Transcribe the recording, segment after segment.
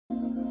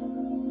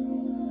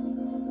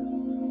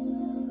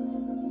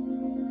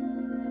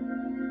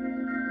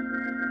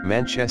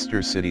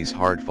Manchester City's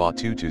hard-fought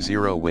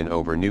 2-0 win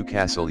over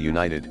Newcastle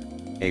United.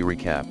 A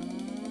recap.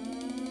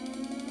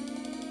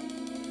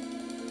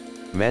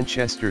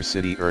 Manchester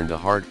City earned a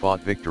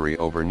hard-fought victory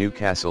over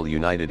Newcastle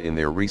United in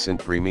their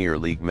recent Premier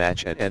League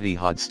match at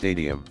Etihad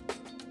Stadium.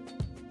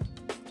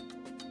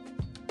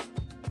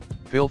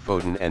 Phil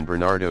Foden and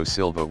Bernardo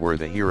Silva were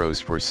the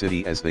heroes for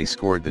City as they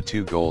scored the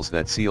 2 goals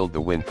that sealed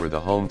the win for the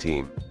home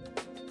team.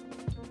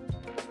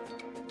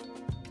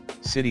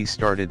 City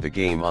started the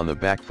game on the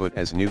back foot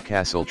as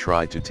Newcastle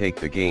tried to take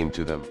the game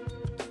to them.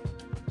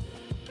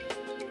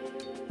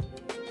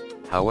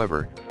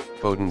 However,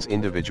 Foden's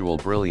individual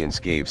brilliance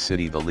gave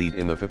City the lead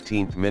in the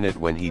 15th minute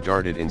when he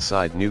darted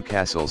inside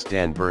Newcastle's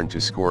Dan Burn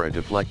to score a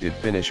deflected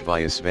finish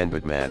via Sven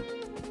Botman.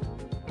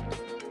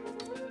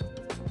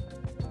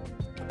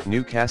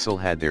 Newcastle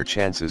had their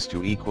chances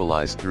to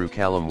equalise through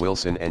Callum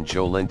Wilson and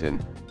Joe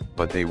Linton,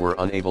 but they were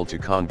unable to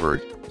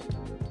convert.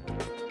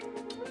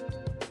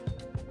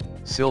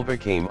 Silva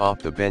came off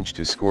the bench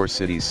to score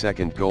City's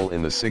second goal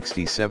in the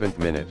 67th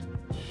minute.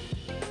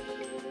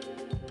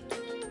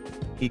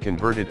 He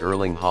converted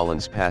Erling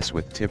Haaland's pass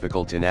with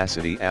typical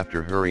tenacity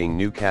after hurrying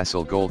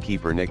Newcastle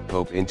goalkeeper Nick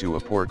Pope into a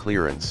poor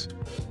clearance.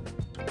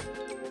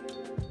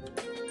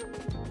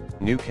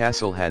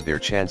 Newcastle had their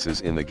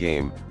chances in the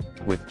game,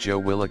 with Joe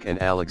Willock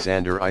and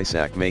Alexander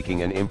Isak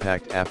making an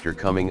impact after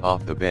coming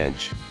off the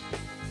bench.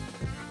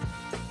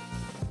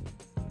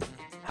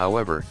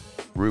 However,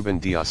 Ruben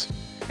Dias,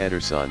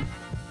 Ederson,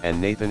 and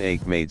Nathan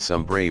Ake made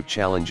some brave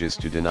challenges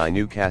to deny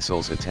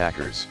Newcastle's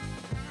attackers.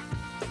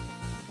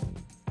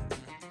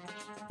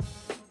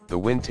 The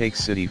win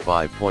takes City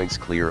 5 points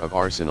clear of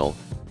Arsenal,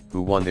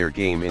 who won their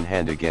game in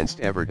hand against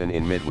Everton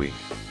in midweek.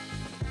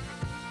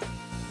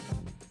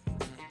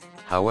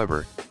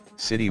 However,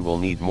 City will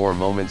need more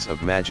moments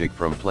of magic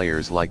from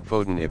players like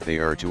Foden if they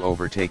are to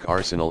overtake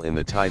Arsenal in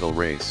the title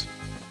race.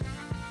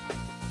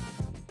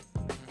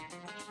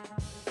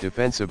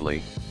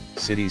 Defensively,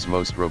 City's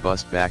most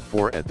robust back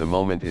four at the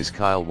moment is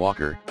Kyle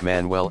Walker,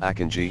 Manuel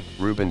Akanji,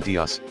 Ruben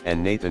Dias,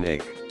 and Nathan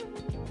Ake.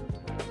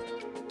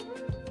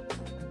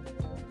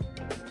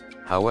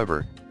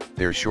 However,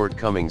 their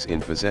shortcomings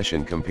in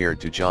possession compared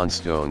to John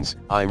Stones,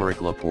 Aymeric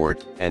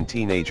Laporte, and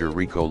teenager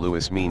Rico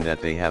Lewis mean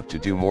that they have to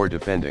do more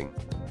defending.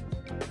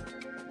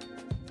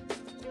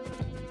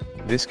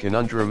 This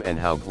conundrum and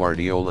how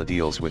Guardiola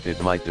deals with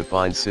it might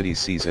define City's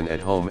season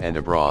at home and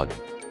abroad.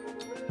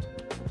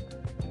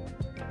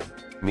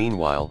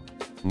 Meanwhile,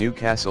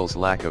 Newcastle's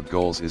lack of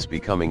goals is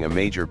becoming a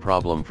major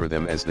problem for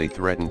them as they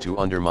threaten to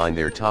undermine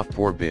their top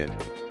 4 bid.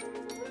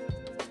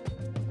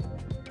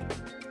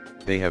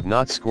 They have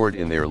not scored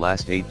in their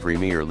last 8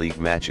 Premier League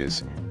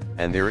matches,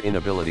 and their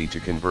inability to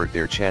convert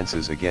their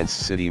chances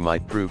against City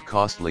might prove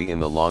costly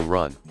in the long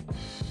run.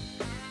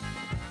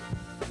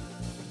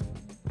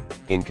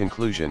 In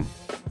conclusion,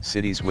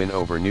 City's win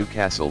over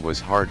Newcastle was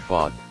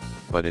hard-fought,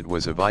 but it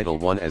was a vital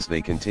one as they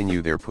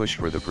continue their push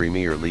for the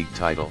Premier League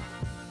title.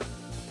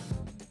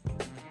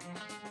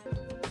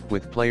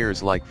 With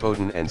players like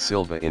Foden and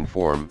Silva in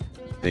form,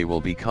 they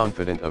will be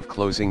confident of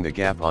closing the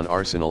gap on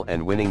Arsenal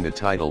and winning the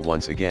title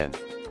once again.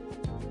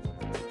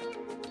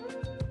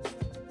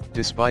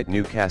 Despite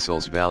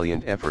Newcastle's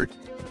valiant effort,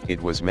 it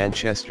was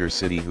Manchester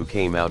City who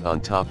came out on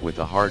top with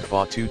a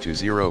hard-fought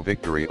 2-0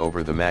 victory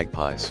over the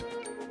Magpies.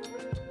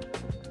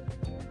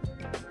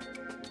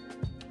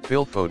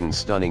 Phil Foden's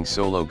stunning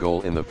solo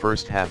goal in the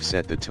first half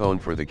set the tone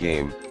for the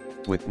game,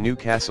 with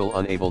Newcastle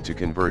unable to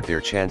convert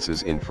their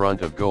chances in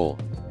front of goal.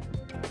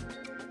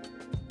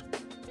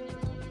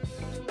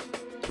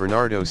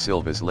 Bernardo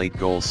Silva's late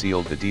goal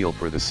sealed the deal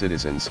for the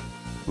citizens,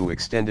 who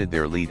extended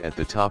their lead at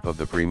the top of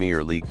the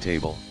Premier League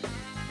table.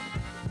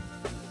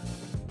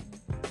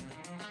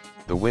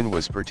 The win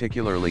was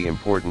particularly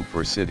important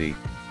for City,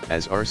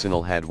 as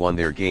Arsenal had won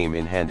their game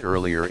in hand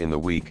earlier in the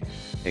week,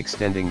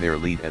 extending their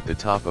lead at the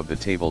top of the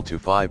table to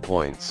 5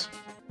 points.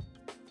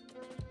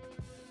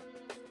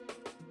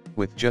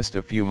 With just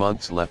a few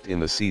months left in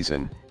the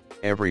season,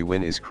 every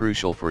win is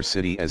crucial for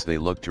City as they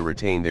look to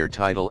retain their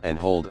title and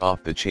hold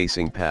off the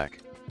chasing pack.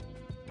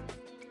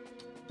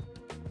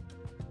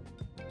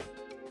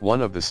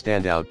 One of the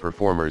standout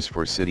performers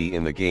for City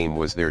in the game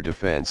was their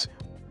defense,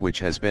 which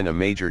has been a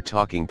major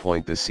talking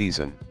point this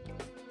season.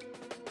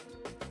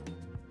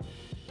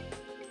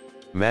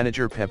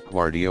 Manager Pep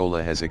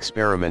Guardiola has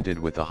experimented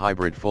with a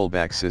hybrid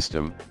fullback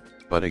system,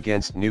 but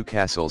against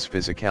Newcastle's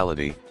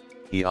physicality,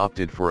 he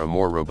opted for a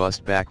more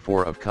robust back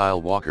four of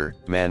Kyle Walker,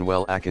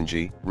 Manuel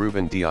Akanji,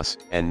 Ruben Dias,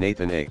 and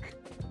Nathan Ake.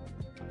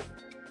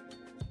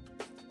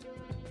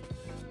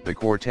 The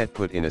quartet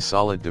put in a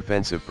solid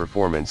defensive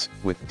performance,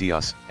 with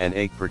Dias and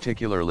Ake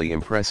particularly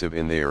impressive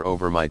in their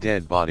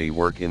over-my-dead-body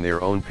work in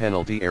their own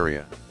penalty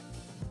area.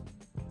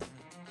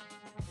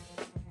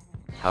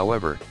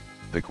 However,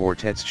 the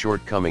quartet's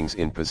shortcomings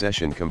in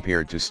possession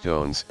compared to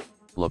Stones,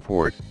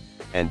 Laporte,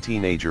 and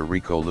teenager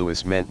Rico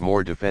Lewis meant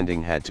more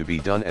defending had to be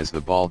done as the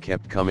ball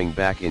kept coming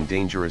back in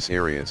dangerous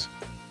areas.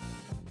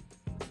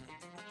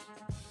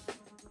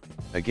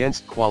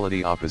 Against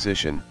quality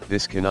opposition,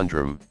 this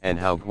conundrum, and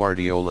how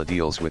Guardiola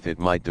deals with it,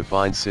 might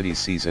define City's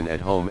season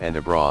at home and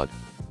abroad.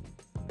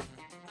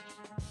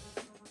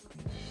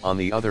 On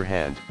the other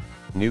hand,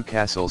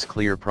 Newcastle's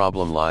clear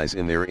problem lies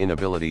in their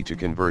inability to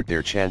convert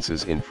their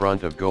chances in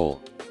front of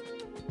goal.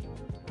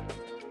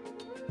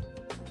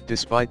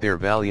 Despite their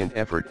valiant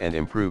effort and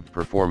improved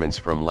performance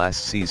from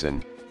last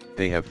season,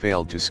 they have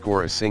failed to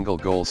score a single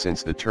goal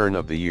since the turn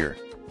of the year.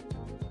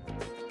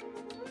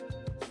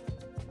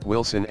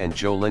 Wilson and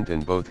Joe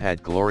Linton both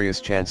had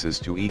glorious chances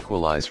to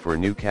equalize for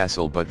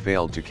Newcastle but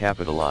failed to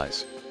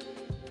capitalize.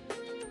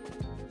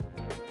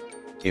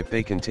 If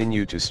they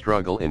continue to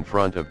struggle in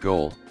front of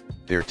goal,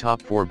 their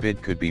top 4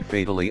 bid could be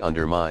fatally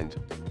undermined.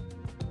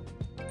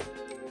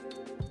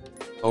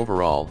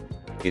 Overall,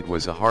 it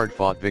was a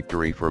hard-fought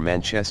victory for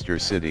Manchester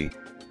City,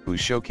 who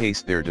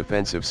showcased their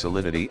defensive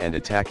solidity and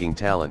attacking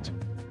talent.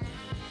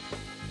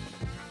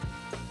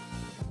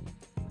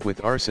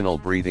 With Arsenal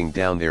breathing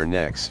down their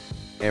necks,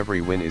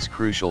 every win is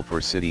crucial for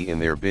City in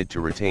their bid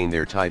to retain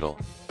their title.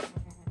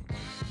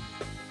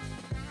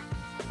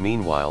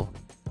 Meanwhile,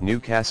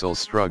 Newcastle's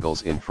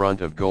struggles in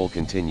front of goal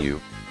continue,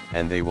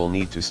 and they will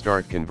need to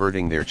start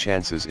converting their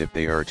chances if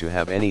they are to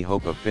have any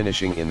hope of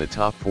finishing in the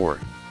top 4.